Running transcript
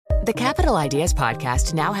The Capital Ideas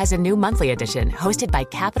podcast now has a new monthly edition hosted by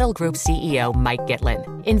Capital Group CEO Mike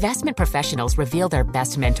Gitlin. Investment professionals reveal their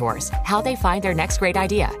best mentors, how they find their next great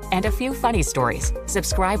idea, and a few funny stories.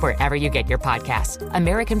 Subscribe wherever you get your podcasts.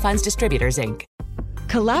 American Funds Distributors, Inc.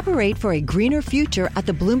 Collaborate for a greener future at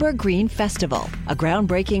the Bloomberg Green Festival, a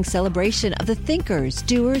groundbreaking celebration of the thinkers,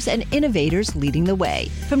 doers, and innovators leading the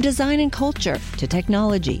way. From design and culture to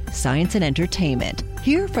technology, science, and entertainment.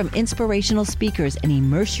 Hear from inspirational speakers and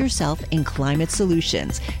immerse yourself in climate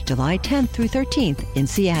solutions. July 10th through 13th in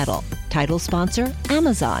Seattle. Title sponsor,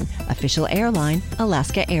 Amazon. Official airline,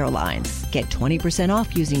 Alaska Airlines. Get 20%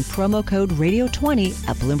 off using promo code radio20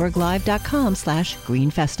 at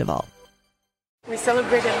BloombergLive.com/greenfestival. We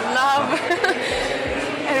celebrated love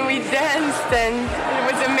and we danced and it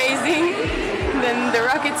was amazing. Then the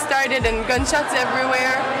rockets started and gunshots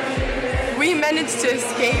everywhere. We managed to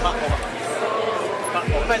escape,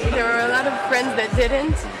 but there were a lot of friends that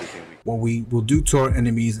didn't. What we will do to our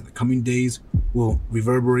enemies in the coming days will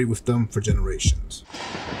reverberate with them for generations.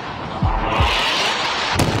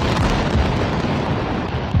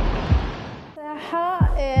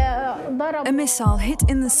 A missile hit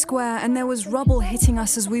in the square and there was rubble hitting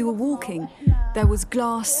us as we were walking. There was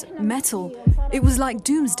glass, metal. It was like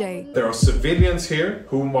doomsday. There are civilians here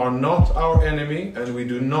whom are not our enemy and we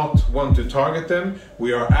do not want to target them.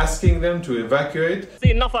 We are asking them to evacuate.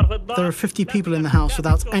 There are 50 people in the house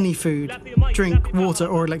without any food, drink, water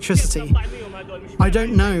or electricity. I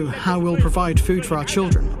don't know how we'll provide food for our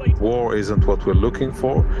children. War isn't what we're looking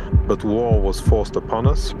for, but war was forced upon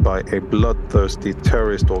us by a bloodthirsty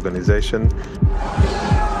terrorist organization.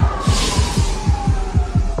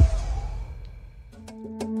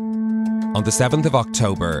 On the 7th of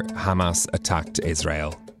October, Hamas attacked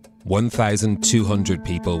Israel. 1,200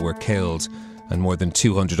 people were killed and more than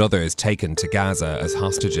 200 others taken to Gaza as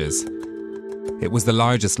hostages. It was the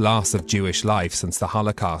largest loss of Jewish life since the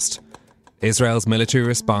Holocaust. Israel's military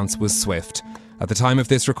response was swift. At the time of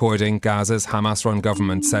this recording, Gaza's Hamas-run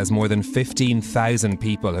government says more than 15,000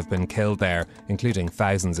 people have been killed there, including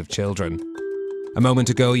thousands of children. A moment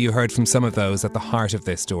ago, you heard from some of those at the heart of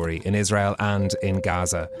this story, in Israel and in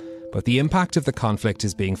Gaza. But the impact of the conflict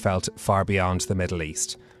is being felt far beyond the Middle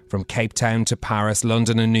East. From Cape Town to Paris,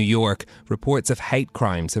 London and New York, reports of hate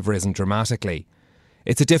crimes have risen dramatically.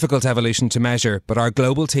 It's a difficult evolution to measure, but our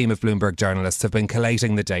global team of Bloomberg journalists have been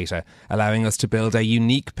collating the data, allowing us to build a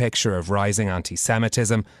unique picture of rising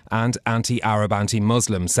anti-Semitism and anti-Arab,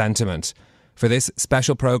 anti-Muslim sentiment. For this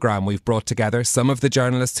special programme, we've brought together some of the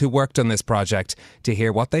journalists who worked on this project to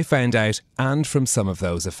hear what they found out and from some of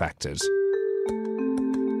those affected.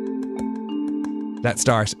 Let's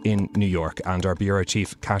start in New York, and our bureau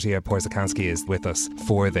chief, Katia Porzakansky, is with us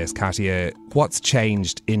for this. Katia, what's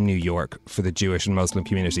changed in New York for the Jewish and Muslim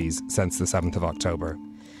communities since the 7th of October?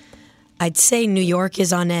 I'd say New York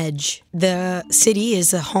is on edge. The city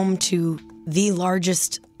is a home to the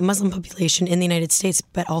largest Muslim population in the United States,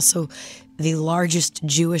 but also the largest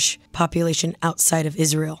Jewish population outside of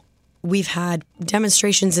Israel. We've had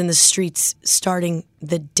demonstrations in the streets starting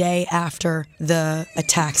the day after the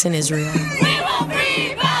attacks in Israel. We will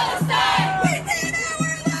free Palestine! Within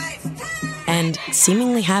our lifetime! And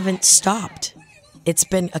seemingly haven't stopped. It's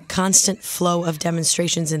been a constant flow of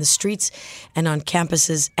demonstrations in the streets and on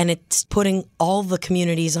campuses, and it's putting all the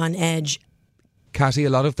communities on edge. Katie, a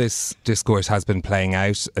lot of this discourse has been playing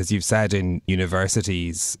out, as you've said, in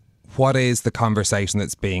universities. What is the conversation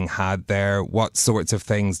that's being had there? What sorts of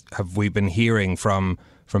things have we been hearing from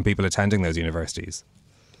people attending those universities?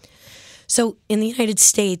 So in the United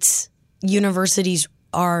States, universities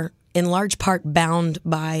are in large part bound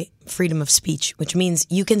by freedom of speech, which means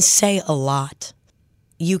you can say a lot.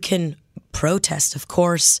 You can protest, of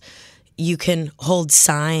course. You can hold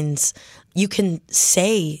signs. You can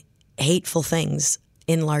say hateful things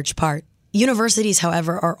in large part. Universities,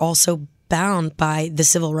 however, are also bound by the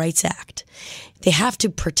Civil Rights Act. They have to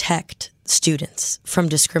protect students from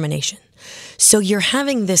discrimination. So you're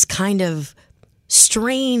having this kind of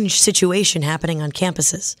strange situation happening on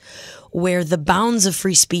campuses where the bounds of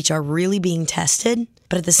free speech are really being tested,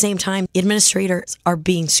 but at the same time, administrators are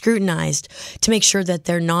being scrutinized to make sure that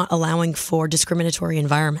they're not allowing for discriminatory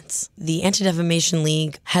environments. The Anti-Defamation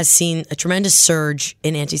League has seen a tremendous surge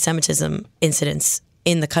in anti-Semitism incidents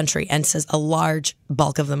in the country and says a large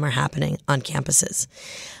bulk of them are happening on campuses.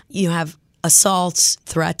 You have assaults,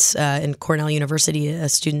 threats. In Cornell University, a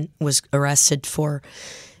student was arrested for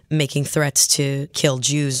making threats to kill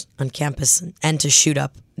Jews on campus and to shoot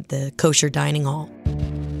up the kosher dining hall.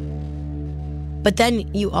 But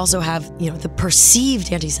then you also have, the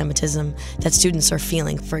perceived anti-Semitism that students are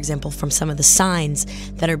feeling, for example, from some of the signs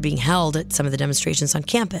that are being held at some of the demonstrations on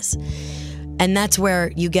campus. And that's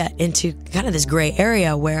where you get into kind of this gray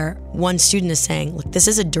area where one student is saying, look, this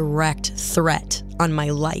is a direct threat on my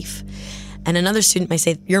life. And another student might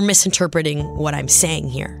say, you're misinterpreting what I'm saying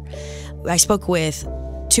here. I spoke with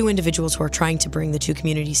two individuals who are trying to bring the two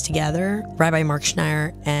communities together, Rabbi Mark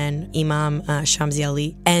Schneier and Imam Shamsi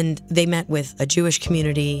Ali. And they met with a Jewish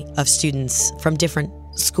community of students from different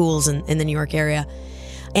schools in the New York area.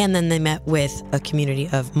 And then they met with a community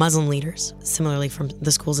of Muslim leaders, similarly from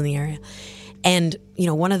the schools in the area. And,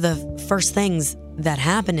 one of the first things that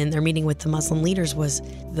happened in their meeting with the Muslim leaders was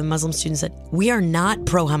the Muslim students said, we are not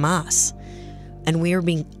pro-Hamas. And we are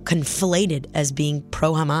being conflated as being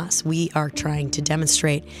pro-Hamas. We are trying to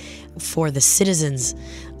demonstrate for the citizens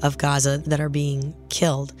of Gaza that are being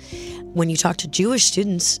killed. When you talk to Jewish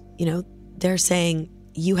students, they're saying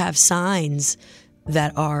you have signs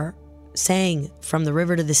that are saying from the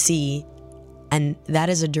river to the sea, and that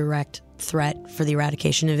is a direct threat for the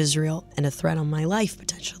eradication of Israel and a threat on my life,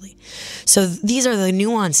 potentially. So these are the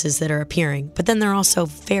nuances that are appearing. But then there are also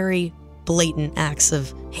very blatant acts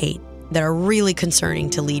of hate that are really concerning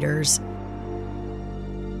to leaders.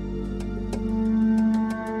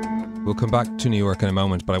 We'll come back to New York in a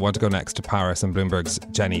moment, but I want to go next to Paris and Bloomberg's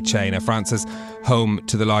Jenny Chay. Now, France is home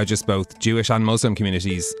to the largest both Jewish and Muslim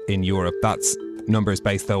communities in Europe. That's numbers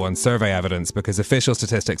based, though, on survey evidence, because official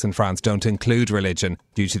statistics in France don't include religion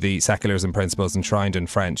due to the secularism principles enshrined in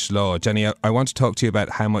French law. Jenny, I want to talk to you about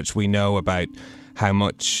how much we know about how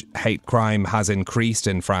much hate crime has increased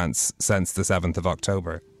in France since the 7th of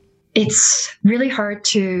October. It's really hard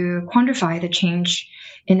to quantify the change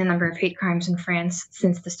in the number of hate crimes in France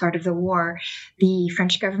since the start of the war. The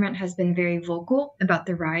French government has been very vocal about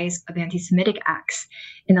the rise of anti-Semitic acts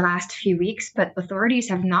in the last few weeks, but authorities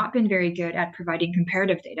have not been very good at providing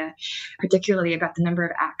comparative data, particularly about the number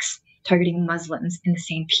of acts targeting Muslims in the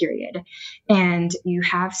same period. And you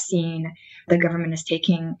have seen the government is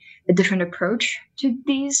taking a different approach to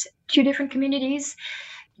these two different communities.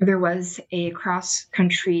 There was a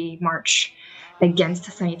cross-country march against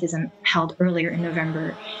Semitism held earlier in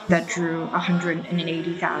November that drew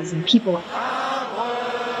 180,000 people.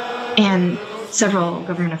 And several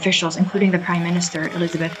government officials, including the Prime Minister,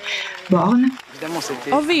 Elisabeth Borne.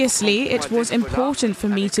 Obviously, it was important for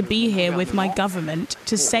me to be here with my government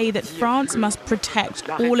to say that France must protect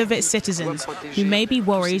all of its citizens who may be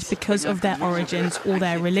worried because of their origins or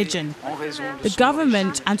their religion. The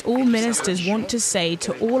government and all ministers want to say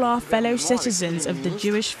to all our fellow citizens of the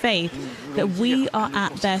Jewish faith that we are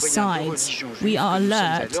at their sides, we are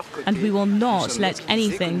alert, and we will not let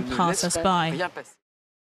anything pass us by.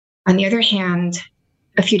 On the other hand,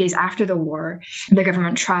 a few days after the war, the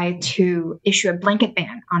government tried to issue a blanket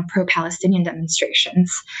ban on pro-Palestinian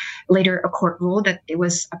demonstrations. Later, a court ruled that it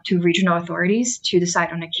was up to regional authorities to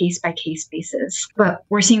decide on a case-by-case basis. But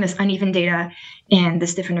we're seeing this uneven data and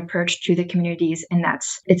this different approach to the communities, and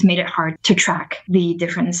it's made it hard to track the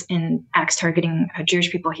difference in acts targeting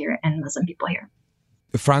Jewish people here and Muslim people here.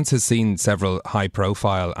 France has seen several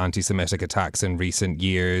high-profile anti-Semitic attacks in recent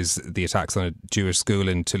years. The attacks on a Jewish school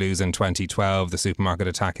in Toulouse in 2012, the supermarket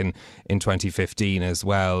attack in 2015 as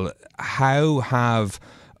well. How have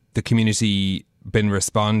the community been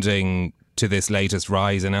responding to this latest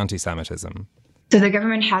rise in anti-Semitism? So the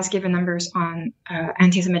government has given numbers on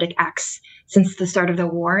anti-Semitic acts since the start of the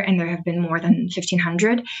war, and there have been more than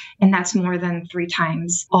 1,500, and that's more than 3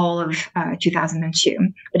 times all of 2002.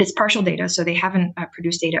 But it's partial data, so they haven't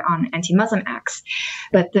produced data on anti-Muslim acts.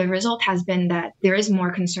 But the result has been that there is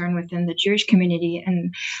more concern within the Jewish community,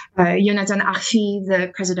 and Yonatan Arfi,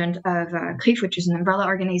 the president of CRIF, which is an umbrella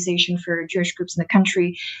organization for Jewish groups in the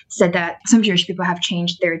country, said that some Jewish people have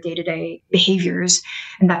changed their day-to-day behaviors,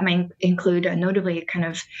 and that might include notably kind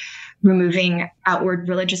of removing outward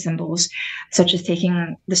religious symbols, such as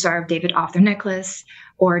taking the Star of David off their necklace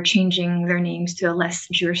or changing their names to a less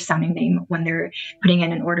Jewish-sounding name when they're putting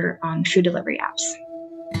in an order on food delivery apps.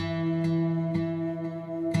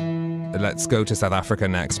 Let's go to South Africa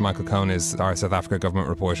next. Michael Cohn is our South Africa government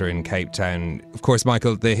reporter in Cape Town. Of course,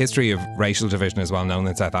 Michael, the history of racial division is well known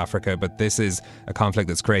in South Africa, but this is a conflict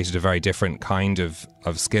that's created a very different kind of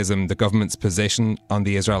schism. The government's position on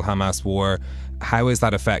the Israel-Hamas war, how is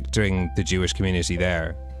that affecting the Jewish community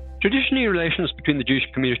there? Traditionally, relations between the Jewish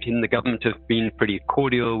community and the government have been pretty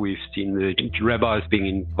cordial. We've seen the rabbis being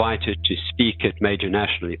invited to speak at major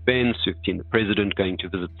national events. We've seen the president going to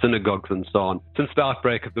visit synagogues and so on. Since the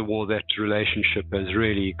outbreak of the war, that relationship has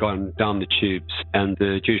really gone down the tubes, and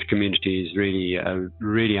the Jewish community is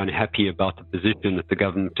really unhappy about the position that the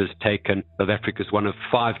government has taken. South Africa is one of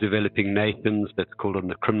 5 developing nations that's called on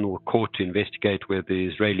the criminal court to investigate whether the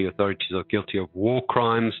Israeli authorities are guilty of war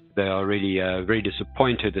crimes. They are really very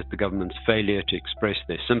disappointed at the government's failure to express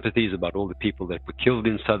their sympathies about all the people that were killed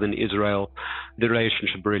in southern Israel. The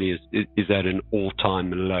relationship really is at an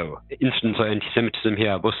all-time low. Incidents of anti-Semitism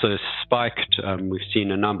here have also spiked. We've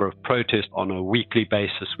seen a number of protests on a weekly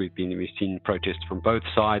basis. We've seen protests from both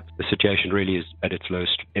sides. The situation really is at its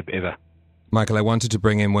lowest ever. Michael, I wanted to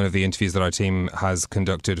bring in one of the interviews that our team has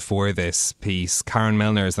conducted for this piece. Karen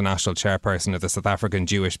Milner is the national chairperson of the South African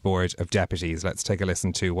Jewish Board of Deputies. Let's take a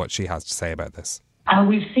listen to what she has to say about this.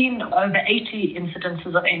 We've seen over 80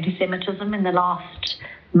 incidences of anti-Semitism in the last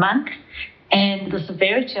month, and the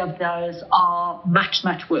severity of those are much,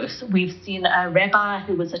 much worse. We've seen a rabbi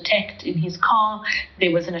who was attacked in his car.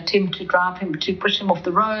 There was an attempt to push him off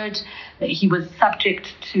the road. He was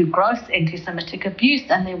subject to gross anti-Semitic abuse,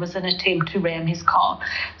 and there was an attempt to ram his car.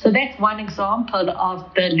 So that's one example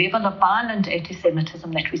of the level of violent anti-Semitism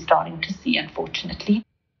that we're starting to see, unfortunately.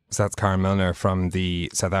 So that's Karen Milner from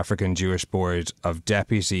the South African Jewish Board of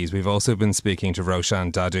Deputies. We've also been speaking to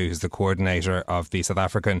Roshan Dadu, who's the coordinator of the South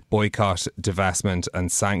African Boycott, Divestment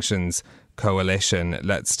and Sanctions Coalition.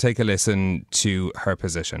 Let's take a listen to her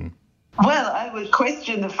position. Well, I would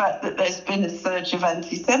question the fact that there's been a surge of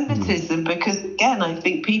anti-Semitism because, again, I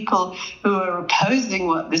think people who are opposing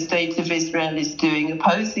what the state of Israel is doing,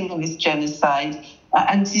 opposing this genocide, are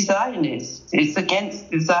anti-Zionist. It's against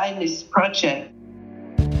the Zionist project.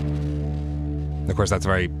 Of course, that's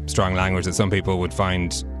very strong language that some people would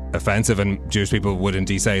find offensive, and Jewish people would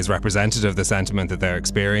indeed say is representative of the sentiment that they're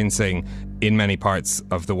experiencing in many parts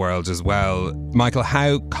of the world as well. Michael,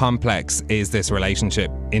 how complex is this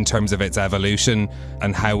relationship in terms of its evolution,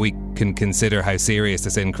 and how we can consider how serious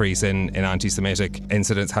this increase in anti-Semitic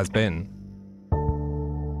incidents has been?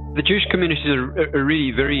 The Jewish community is a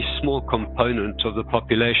really very small component of the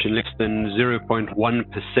population, less than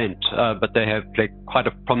 0.1%, but they have played quite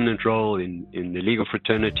a prominent role in the legal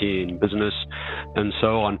fraternity, in business, and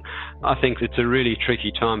so on. I think it's a really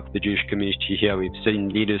tricky time for the Jewish community here. We've seen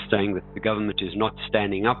leaders saying that the government is not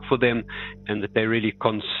standing up for them and that they're really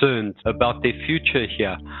concerned about their future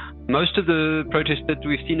here. Most of the protests that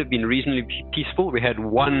we've seen have been reasonably peaceful. We had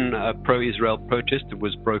one pro-Israel protest that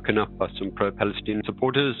was broken up by some pro-Palestinian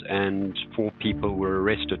supporters, and 4 people were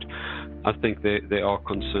arrested. I think there are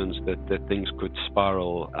concerns that things could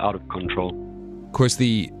spiral out of control. Of course,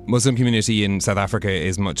 the Muslim community in South Africa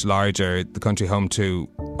is much larger, the country home to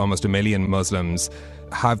almost 1 million Muslims.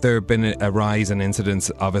 Have there been a rise in incidents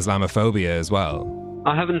of Islamophobia as well?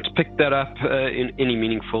 I haven't picked that up in any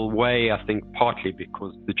meaningful way, I think partly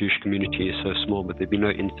because the Jewish community is so small, but there've been no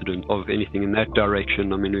incident of anything in that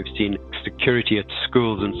direction. I mean, we've seen security at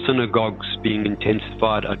schools and synagogues being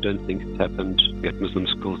intensified. I don't think it's happened at Muslim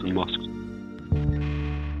schools and mosques.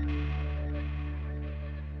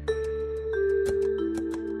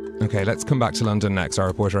 Okay, let's come back to London next. Our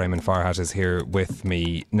reporter Eamon Farhat is here with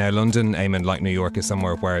me. Now, London, Eamon, like New York, is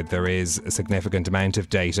somewhere where there is a significant amount of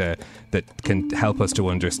data that can help us to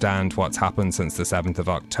understand what's happened since the 7th of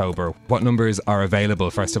October. What numbers are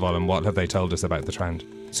available, first of all, and what have they told us about the trend?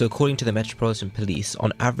 So according to the Metropolitan Police,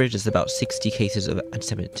 on average there's about 60 cases of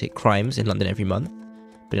anti-Semitic crimes in London every month.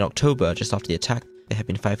 But in October, just after the attack, there have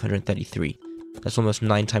been 533. That's almost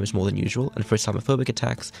 9 times more than usual, and for Islamophobic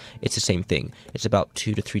attacks, it's the same thing. It's about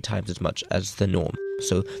 2 to 3 times as much as the norm.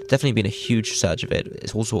 So definitely been a huge surge of it.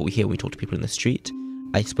 It's also what we hear when we talk to people in the street.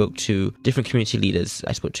 I spoke to different community leaders,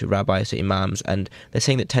 I spoke to rabbis, to imams, and they're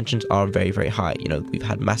saying that tensions are very, very high. You know, we've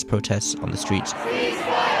had mass protests on the streets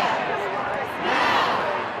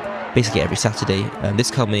basically every Saturday, and this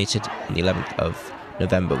culminated on the 11th of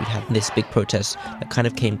November. We had this big protest that kind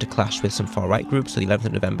of came to clash with some far-right groups. So the 11th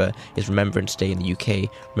of November is Remembrance Day in the UK,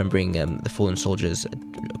 remembering the fallen soldiers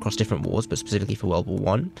across different wars, but specifically for World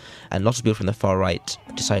War I. And lots of people from the far-right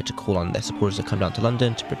decided to call on their supporters to come down to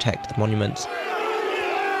London to protect the monuments.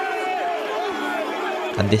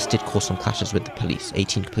 And this did cause some clashes with the police.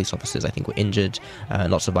 18 police officers, I think, were injured,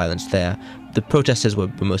 lots of violence there. The protesters were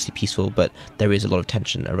mostly peaceful, but there is a lot of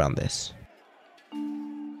tension around this.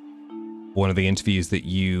 One of the interviews that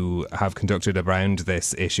you have conducted around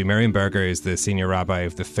this issue, Miriam Berger is the senior rabbi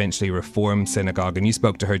of the Finchley Reform Synagogue, and you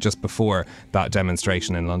spoke to her just before that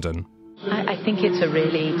demonstration in London. I think it's a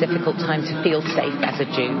really difficult time to feel safe as a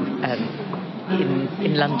Jew.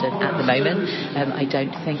 in London at the moment. I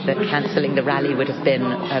don't think that cancelling the rally would have been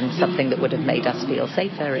something that would have made us feel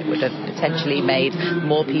safer. It would have potentially made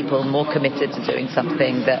more people more committed to doing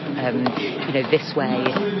something that, this way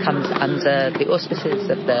comes under the auspices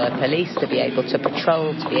of the police, to be able to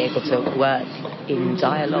patrol, to be able to work in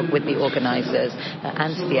dialogue with the organisers,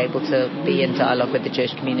 and to be able to be in dialogue with the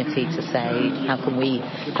Jewish community to say, how can we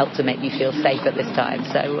help to make you feel safe at this time?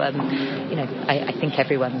 So, I think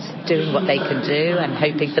everyone's doing what they can do and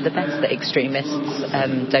hoping for the best, that extremists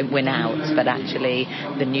don't win out, but actually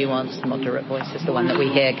the nuanced, moderate voice is the one that we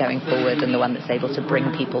hear going forward and the one that's able to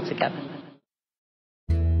bring people together.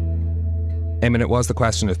 Eamon, it was the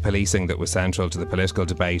question of policing that was central to the political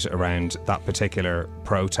debate around that particular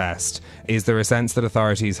protest. Is there a sense that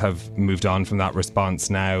authorities have moved on from that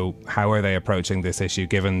response now? How are they approaching this issue,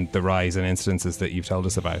 given the rise in incidences that you've told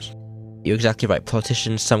us about? You're exactly right.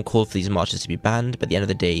 Politicians, some call for these marches to be banned, but at the end of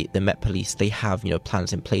the day, the Met Police, they have,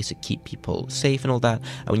 plans in place to keep people safe and all that.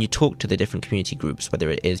 And when you talk to the different community groups,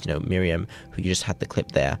 whether it is, Miriam, who you just had the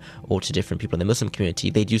clip there, or to different people in the Muslim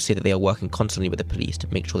community, they do say that they are working constantly with the police to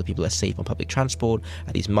make sure that people are safe on public transport,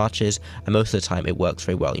 at these marches, and most of the time it works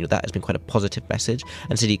very well. That has been quite a positive message.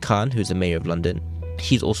 And Sadiq Khan, who's the mayor of London,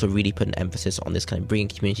 he's also really put an emphasis on this kind of bringing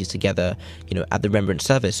communities together. At the remembrance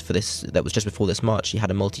service for this, that was just before this march, he had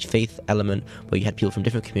a multi-faith element where you had people from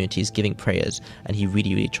different communities giving prayers, and he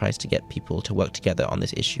really, really tries to get people to work together on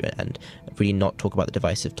this issue and really not talk about the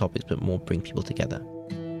divisive topics, but more bring people together.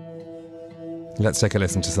 Let's take a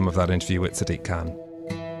listen to some of that interview with Sadiq Khan.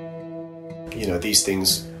 These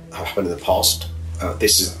things have happened in the past.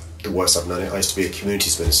 This is the worst I've known it. I used to be a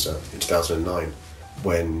communities minister in 2009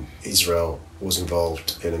 when Israel was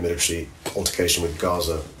involved in a military altercation with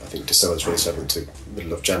Gaza, I think December 27th to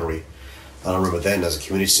middle of January. And I remember then, as a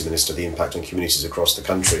communities minister, the impact on communities across the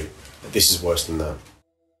country. This is worse than that.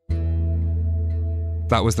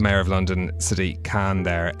 That was the Mayor of London, Sadiq Khan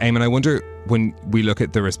there. Eamon, I wonder, when we look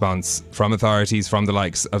at the response from authorities, from the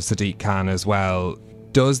likes of Sadiq Khan as well,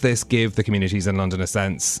 does this give the communities in London a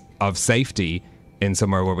sense of safety in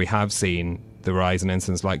somewhere where we have seen the rise in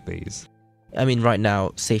incidents like these? Right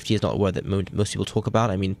now, safety is not a word that most people talk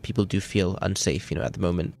about. People do feel unsafe, at the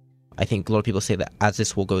moment. I think a lot of people say that as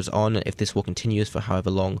this war goes on, if this war continues for however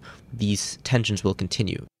long, these tensions will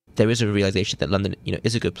continue. There is a realization that London,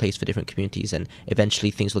 is a good place for different communities, and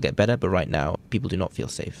eventually things will get better, but right now, people do not feel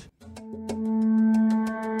safe.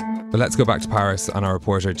 But let's go back to Paris and our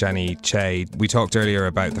reporter Jenny Che. We talked earlier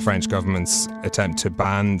about the French government's attempt to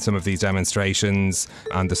ban some of these demonstrations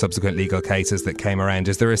and the subsequent legal cases that came around.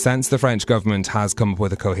 Is there a sense the French government has come up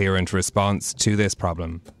with a coherent response to this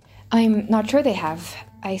problem? I'm not sure they have.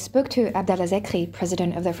 I spoke to Abdallah Zekri,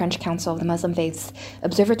 president of the French Council of the Muslim Faiths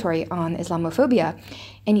Observatory on Islamophobia,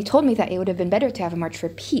 and he told me that it would have been better to have a march for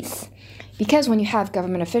peace. Because when you have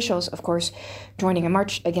government officials, of course, joining a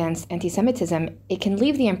march against anti-Semitism, it can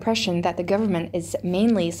leave the impression that the government is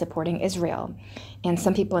mainly supporting Israel, and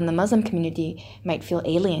some people in the Muslim community might feel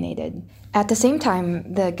alienated. At the same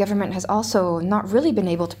time, the government has also not really been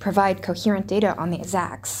able to provide coherent data on the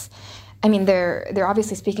attacks. They're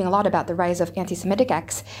obviously speaking a lot about the rise of anti-Semitic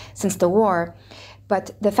acts since the war,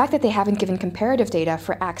 but the fact that they haven't given comparative data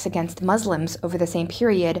for acts against Muslims over the same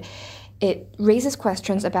period, it raises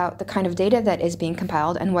questions about the kind of data that is being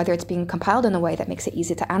compiled and whether it's being compiled in a way that makes it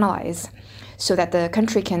easy to analyze, so that the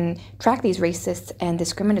country can track these racist and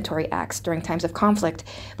discriminatory acts during times of conflict,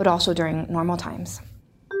 but also during normal times.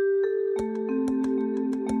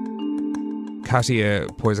 Katia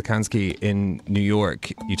Porzakansky in New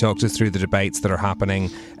York, you talked us through the debates that are happening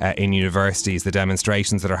in universities, the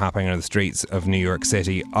demonstrations that are happening on the streets of New York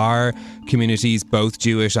City. Are communities, both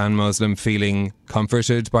Jewish and Muslim, feeling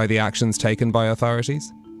comforted by the actions taken by authorities?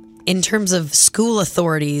 In terms of school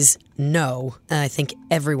authorities, no. I think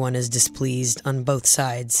everyone is displeased on both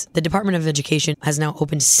sides. The Department of Education has now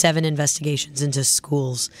opened 7 investigations into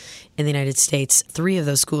schools in the United States. 3 of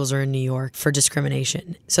those schools are in New York for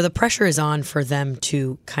discrimination. So the pressure is on for them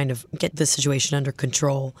to kind of get the situation under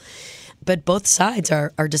control. But both sides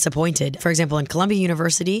are disappointed. For example, in Columbia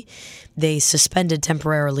University, they suspended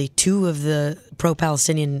temporarily 2 of the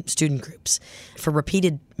pro-Palestinian student groups for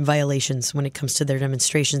repeated violations when it comes to their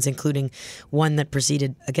demonstrations, including one that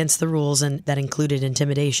proceeded against the rules and that included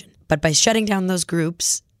intimidation. But by shutting down those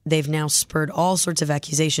groups, they've now spurred all sorts of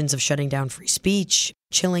accusations of shutting down free speech,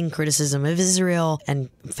 chilling criticism of Israel,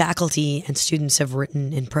 and faculty and students have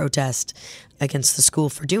written in protest against the school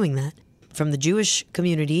for doing that. From the Jewish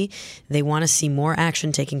community, they want to see more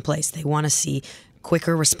action taking place. They want to see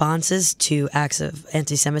quicker responses to acts of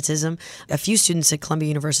anti-Semitism. A few students at Columbia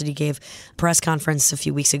University gave a press conference a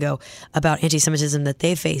few weeks ago about anti-Semitism that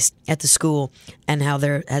they faced at the school and how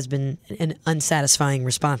there has been an unsatisfying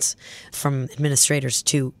response from administrators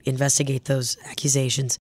to investigate those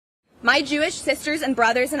accusations. My Jewish sisters and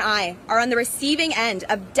brothers and I are on the receiving end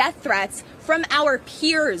of death threats from our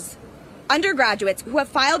peers. Undergraduates who have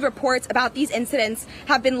filed reports about these incidents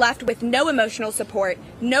have been left with no emotional support,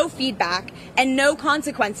 no feedback, and no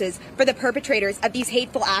consequences for the perpetrators of these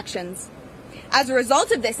hateful actions. As a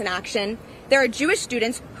result of this inaction, there are Jewish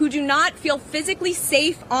students who do not feel physically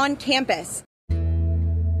safe on campus.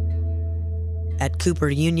 At Cooper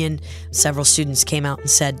Union, several students came out and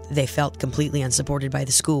said they felt completely unsupported by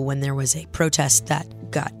the school when there was a protest that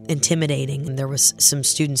got intimidating. And there was some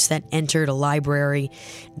students that entered a library.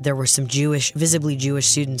 There were some visibly Jewish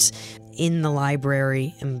students in the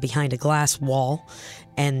library and behind a glass wall.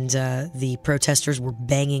 And the protesters were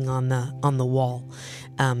banging on the wall.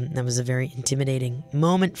 That was a very intimidating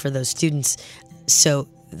moment for those students. So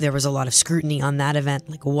there was a lot of scrutiny on that event.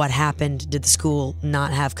 Like, what happened? Did the school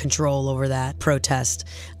not have control over that protest?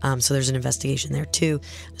 So there's an investigation there too.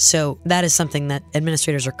 So that is something that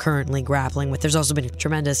administrators are currently grappling with. There's also been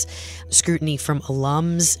tremendous scrutiny from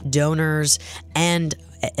alums, donors, and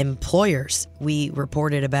employers. We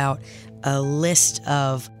reported about a list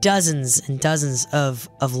of dozens and dozens of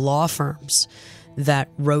law firms that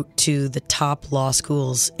wrote to the top law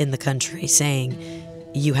schools in the country saying,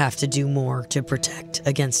 you have to do more to protect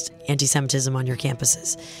against anti-Semitism on your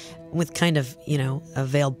campuses, with kind of, a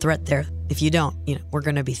veiled threat there. If you don't, we're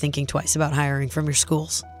going to be thinking twice about hiring from your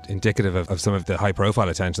schools. Indicative of some of the high-profile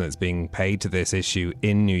attention that's being paid to this issue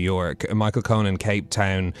in New York. Michael Cohen in Cape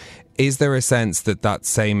Town, is there a sense that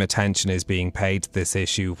same attention is being paid to this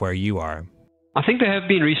issue where you are? I think there have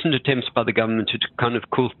been recent attempts by the government to kind of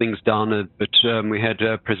cool things down a bit. We had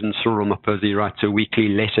President Cyril Ramaphosa write a weekly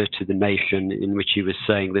letter to the nation in which he was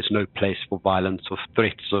saying there's no place for violence or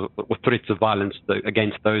threats of violence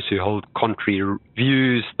against those who hold contrary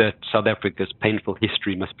views, that South Africa's painful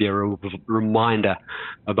history must be a reminder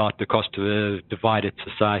about the cost of a divided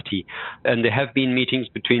society. And there have been meetings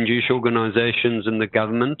between Jewish organizations and the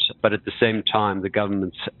government, but at the same time, the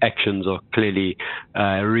government's actions are clearly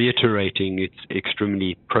reiterating its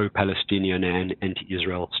extremely pro-Palestinian and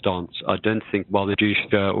anti-Israel stance. I don't think, while the Jewish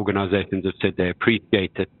organizations have said they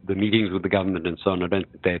appreciate that the meetings with the government and so on, I don't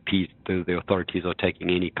think they're appeased that the authorities are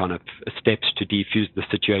taking any kind of steps to defuse the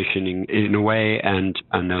situation in a way, and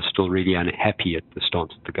they're still really unhappy at the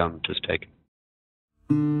stance that the government has taken.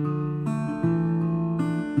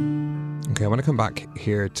 Okay, I want to come back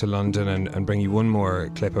here to London and bring you one more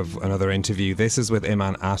clip of another interview. This is with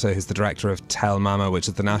Iman Atta, who's the director of Tell Mama, which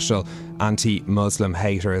is the National Anti-Muslim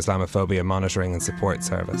Hate or Islamophobia Monitoring and Support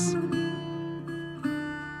Service.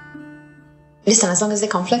 Listen, as long as the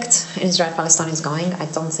conflict in Israel-Palestine is going, I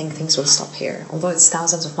don't think things will stop here. Although it's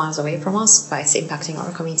thousands of miles away from us, but it's impacting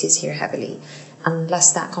our communities here heavily.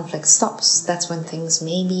 Unless that conflict stops, that's when things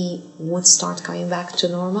maybe would start coming back to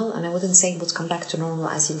normal. And I wouldn't say it would come back to normal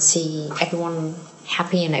as you'd see everyone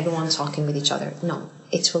happy and everyone talking with each other. No,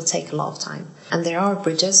 it will take a lot of time. And there are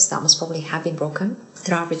bridges that most probably have been broken.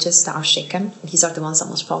 There are bridges that are shaken. These are the ones that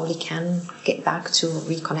most probably can get back to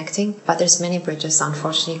reconnecting. But there's many bridges that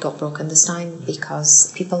unfortunately got broken this time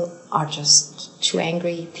because people are just too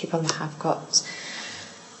angry. People have got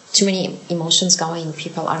too many emotions going.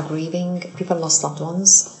 People are grieving. People lost loved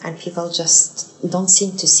ones. And people just don't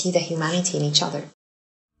seem to see the humanity in each other.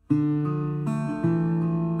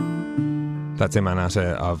 That's Iman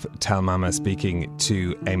Atta of Tell Mama speaking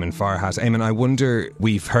to Eamon Farhat. Eamon, I wonder,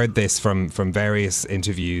 we've heard this from various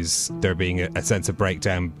interviews, there being a sense of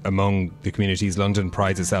breakdown among the communities. London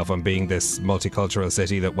prides itself on being this multicultural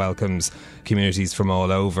city that welcomes communities from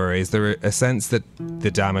all over. Is there a sense that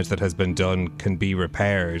the damage that has been done can be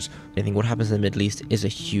repaired? I think what happens in the Middle East is a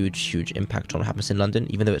huge impact on what happens in London.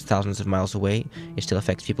 Even though it's thousands of miles away, it still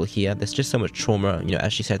affects people here. There's just so much trauma,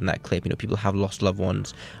 as she said in that clip, people have lost loved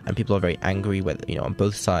ones and people are very angry, whether, on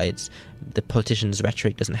both sides. The politicians'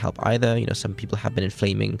 rhetoric doesn't help either. Some people have been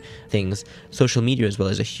inflaming things. Social media as well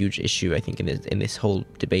is a huge issue, I think, in this whole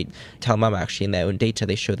debate. Tell Mama, actually, in their own data,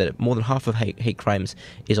 they show that more than half of hate crimes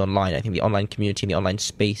is online. I think the online community and the online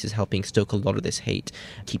space is helping stoke a lot of this hate,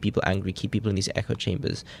 keep people angry, keep people in these echo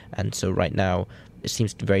chambers. And so right now, it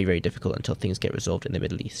seems very, very difficult until things get resolved in the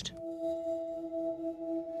Middle East.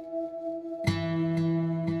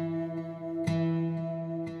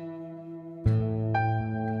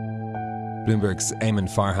 Bloomberg's Eamon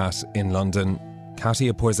Farhat in London,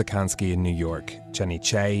 Katia Porzakansky in New York, Jenny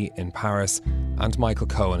Che in Paris, and Michael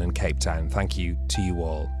Cohen in Cape Town. Thank you to you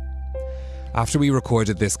all. After we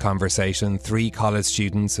recorded this conversation, 3 college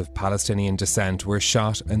students of Palestinian descent were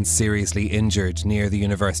shot and seriously injured near the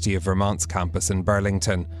University of Vermont's campus in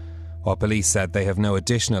Burlington. While police said they have no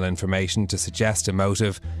additional information to suggest a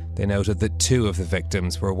motive, they noted that 2 of the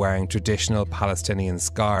victims were wearing traditional Palestinian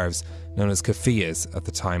scarves known as keffiyehs at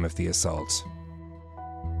the time of the assault.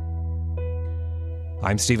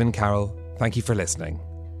 I'm Stephen Carroll. Thank you for listening.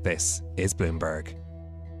 This is Bloomberg.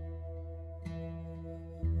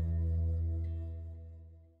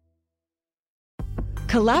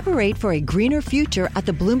 Collaborate for a greener future at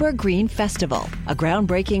the Bloomberg Green Festival, a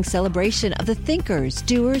groundbreaking celebration of the thinkers,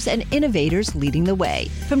 doers, and innovators leading the way.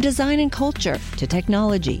 From design and culture to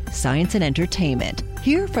technology, science, and entertainment.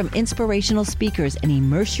 Hear from inspirational speakers and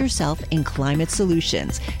immerse yourself in climate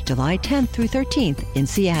solutions. July 10th through 13th in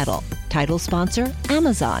Seattle. Title sponsor,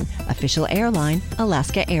 Amazon. Official airline,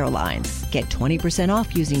 Alaska Airlines. Get 20%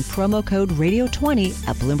 off using promo code radio20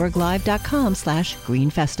 at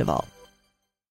BloombergLive.com/greenfestival.